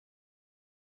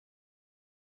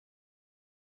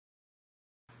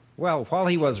Well, while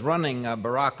he was running,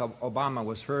 Barack Obama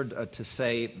was heard to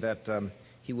say that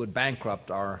he would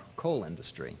bankrupt our coal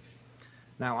industry.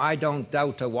 Now, I don't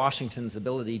doubt Washington's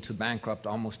ability to bankrupt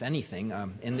almost anything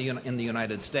in the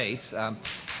United States,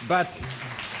 but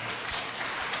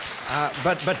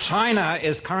China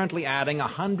is currently adding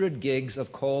 100 gigs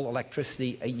of coal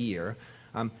electricity a year.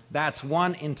 That's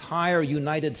one entire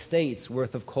United States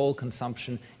worth of coal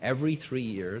consumption every 3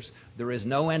 years. There is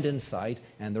no end in sight,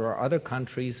 and there are other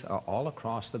countries all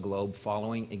across the globe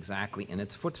following exactly in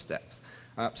its footsteps.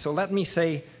 So let me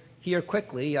say here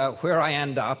quickly where I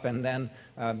end up, and then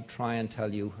try and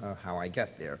tell you how I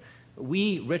get there.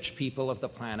 We rich people of the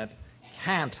planet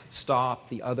can't stop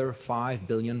the other 5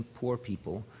 billion poor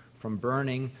people from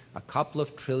burning a couple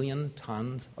of trillion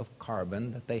tons of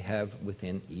carbon that they have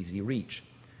within easy reach.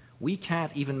 We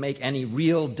can't even make any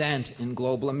real dent in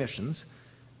global emissions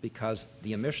because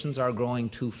the emissions are growing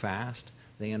too fast.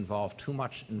 They involve too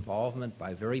much involvement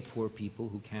by very poor people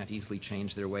who can't easily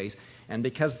change their ways, and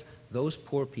because those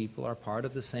poor people are part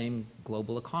of the same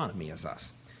global economy as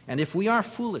us. And if we are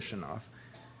foolish enough,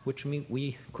 which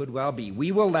we could well be,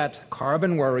 we will let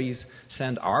carbon worries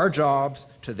send our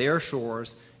jobs to their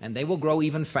shores, and they will grow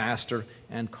even faster,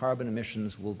 and carbon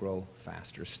emissions will grow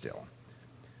faster still.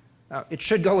 Now, it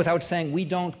should go without saying we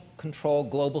don't control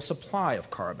global supply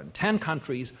of carbon. 10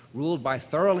 countries ruled by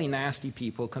thoroughly nasty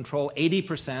people control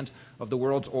 80% of the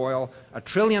world's oil, 1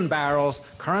 trillion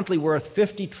barrels, currently worth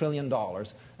 $50 trillion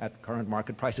at current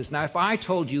market prices. Now, if I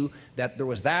told you that there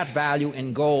was that value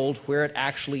in gold where it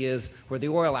actually is, where the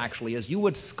oil actually is, you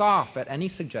would scoff at any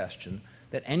suggestion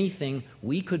that anything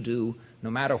we could do,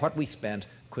 no matter what we spent,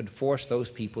 could force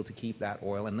those people to keep that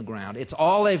oil in the ground. It's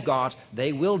all they've got.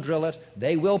 They will drill it,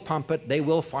 they will pump it, they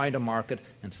will find a market,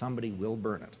 and somebody will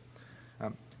burn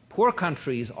it. Poor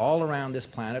countries all around this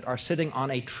planet are sitting on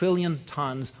 1 trillion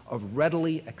tons of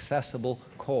readily accessible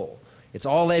coal. It's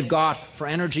all they've got for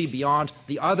energy beyond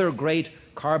the other great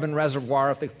carbon reservoir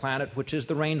of the planet, which is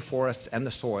the rainforests and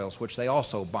the soils, which they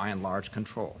also, by and large,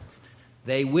 control.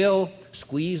 They will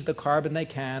squeeze the carbon they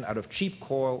can out of cheap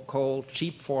coal,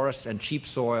 cheap forests, and cheap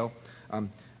soil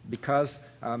because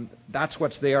that's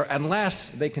what's there,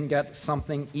 unless they can get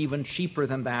something even cheaper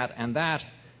than that, and that,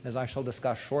 as I shall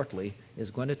discuss shortly, is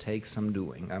going to take some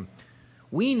doing.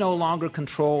 We no longer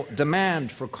control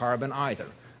demand for carbon either.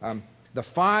 The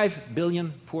 5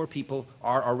 billion poor people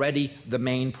are already the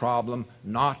main problem,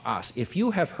 not us. If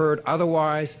you have heard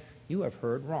otherwise, you have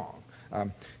heard wrong.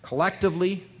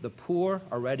 Collectively, the poor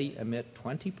already emit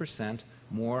 20%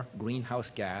 more greenhouse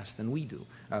gas than we do.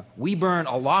 We burn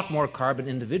a lot more carbon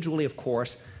individually, of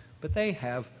course, but they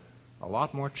have a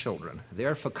lot more children.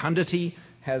 Their fecundity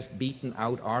has beaten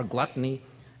out our gluttony,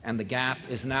 and the gap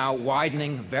is now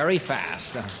widening very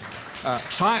fast.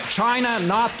 China,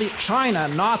 not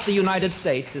the United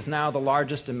States, is now the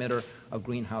largest emitter of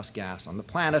greenhouse gas on the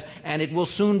planet, and it will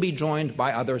soon be joined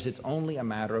by others. It's only a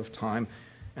matter of time.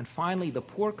 And finally, the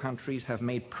poor countries have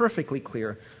made perfectly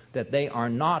clear that they are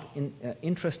not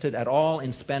interested at all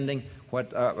in spending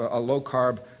what a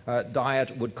low-carb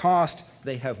diet would cost.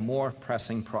 They have more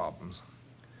pressing problems.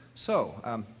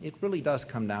 So it really does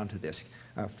come down to this.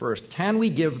 First, can we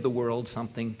give the world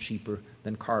something cheaper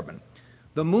than carbon?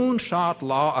 The moonshot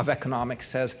law of economics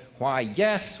says, why,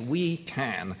 yes, we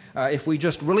can. If we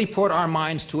just really put our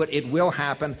minds to it, it will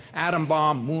happen. Atom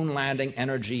bomb, moon landing,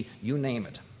 energy, you name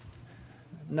it.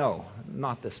 No,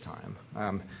 not this time.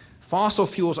 Fossil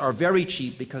fuels are very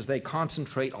cheap because they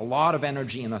concentrate a lot of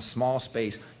energy in a small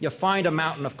space. You find a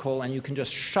mountain of coal and you can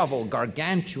just shovel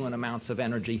gargantuan amounts of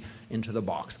energy into the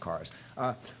boxcars.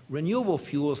 Renewable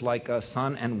fuels like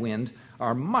sun and wind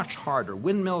are much harder.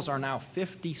 Windmills are now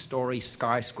 50-story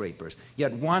skyscrapers,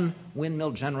 yet one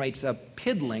windmill generates a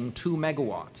piddling 2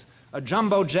 megawatts. A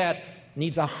jumbo jet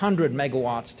needs 100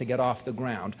 megawatts to get off the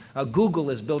ground. Google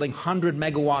is building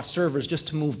 100-megawatt servers just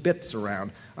to move bits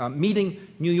around. Meeting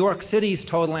New York City's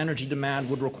total energy demand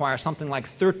would require something like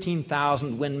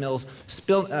 13,000 windmills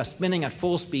spinning at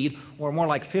full speed, or more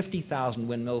like 50,000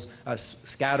 windmills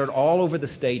scattered all over the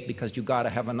state, because you've got to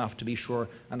have enough to be sure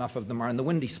enough of them are in the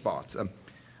windy spots.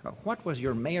 What was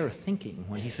your mayor thinking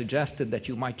when he suggested that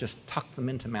you might just tuck them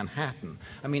into Manhattan?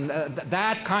 I mean,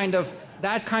 that kind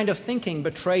of thinking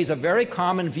betrays a very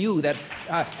common view that,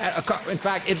 in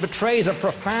fact, it betrays a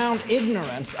profound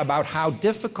ignorance about how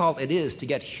difficult it is to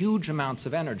get huge amounts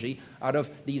of energy out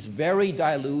of these very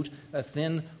dilute,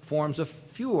 thin forms of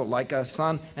fuel like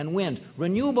sun and wind.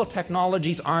 Renewable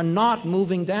technologies are not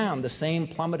moving down the same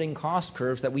plummeting cost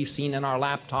curves that we've seen in our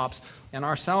laptops and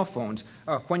our cell phones.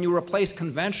 When you replace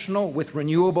conventional with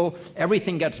renewable,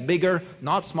 everything gets bigger,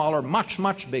 not smaller, much,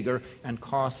 much bigger, and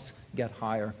costs get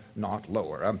higher, not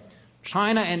lower.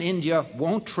 China and India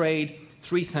won't trade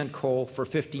 3-cent coal for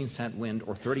 15-cent wind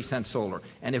or 30-cent solar.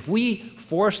 And if we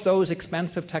force those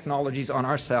expensive technologies on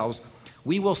ourselves,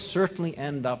 we will certainly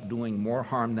end up doing more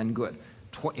harm than good.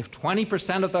 If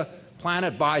 20% of the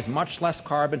planet buys much less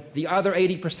carbon, the other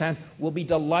 80% will be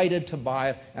delighted to buy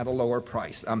it at a lower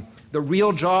price. The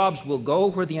real jobs will go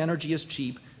where the energy is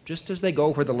cheap, just as they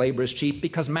go where the labor is cheap,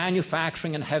 because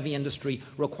manufacturing and heavy industry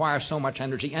require so much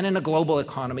energy. And in a global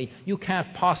economy, you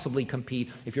can't possibly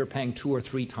compete if you're paying 2 or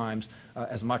 3 times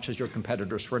as much as your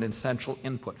competitors for an essential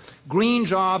input. Green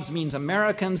jobs means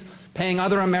Americans paying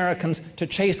other Americans to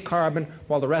chase carbon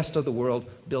while the rest of the world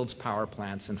builds power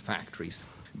plants and factories.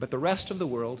 But the rest of the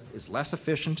world is less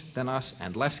efficient than us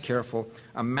and less careful.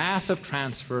 A massive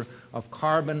transfer of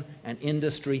carbon and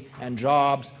industry and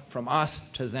jobs from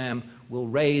us to them will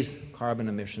raise carbon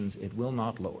emissions. It will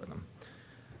not lower them.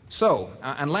 So,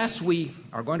 unless we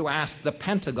are going to ask the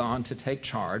Pentagon to take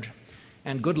charge,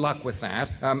 and good luck with that,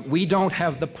 we don't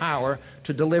have the power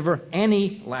to deliver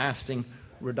any lasting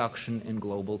reduction in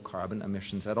global carbon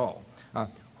emissions at all.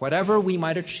 Whatever we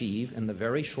might achieve in the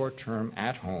very short term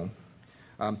at home,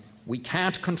 we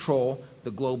can't control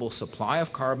the global supply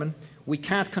of carbon. We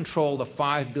can't control the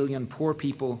 5 billion poor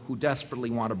people who desperately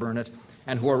want to burn it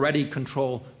and who already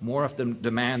control more of the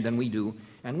demand than we do.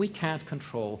 And we can't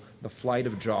control the flight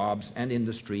of jobs and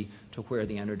industry to where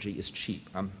the energy is cheap.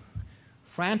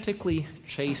 Frantically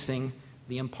chasing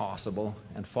the impossible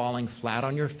and falling flat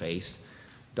on your face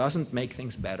doesn't make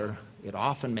things better. It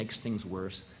often makes things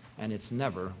worse, and it's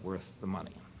never worth the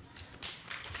money.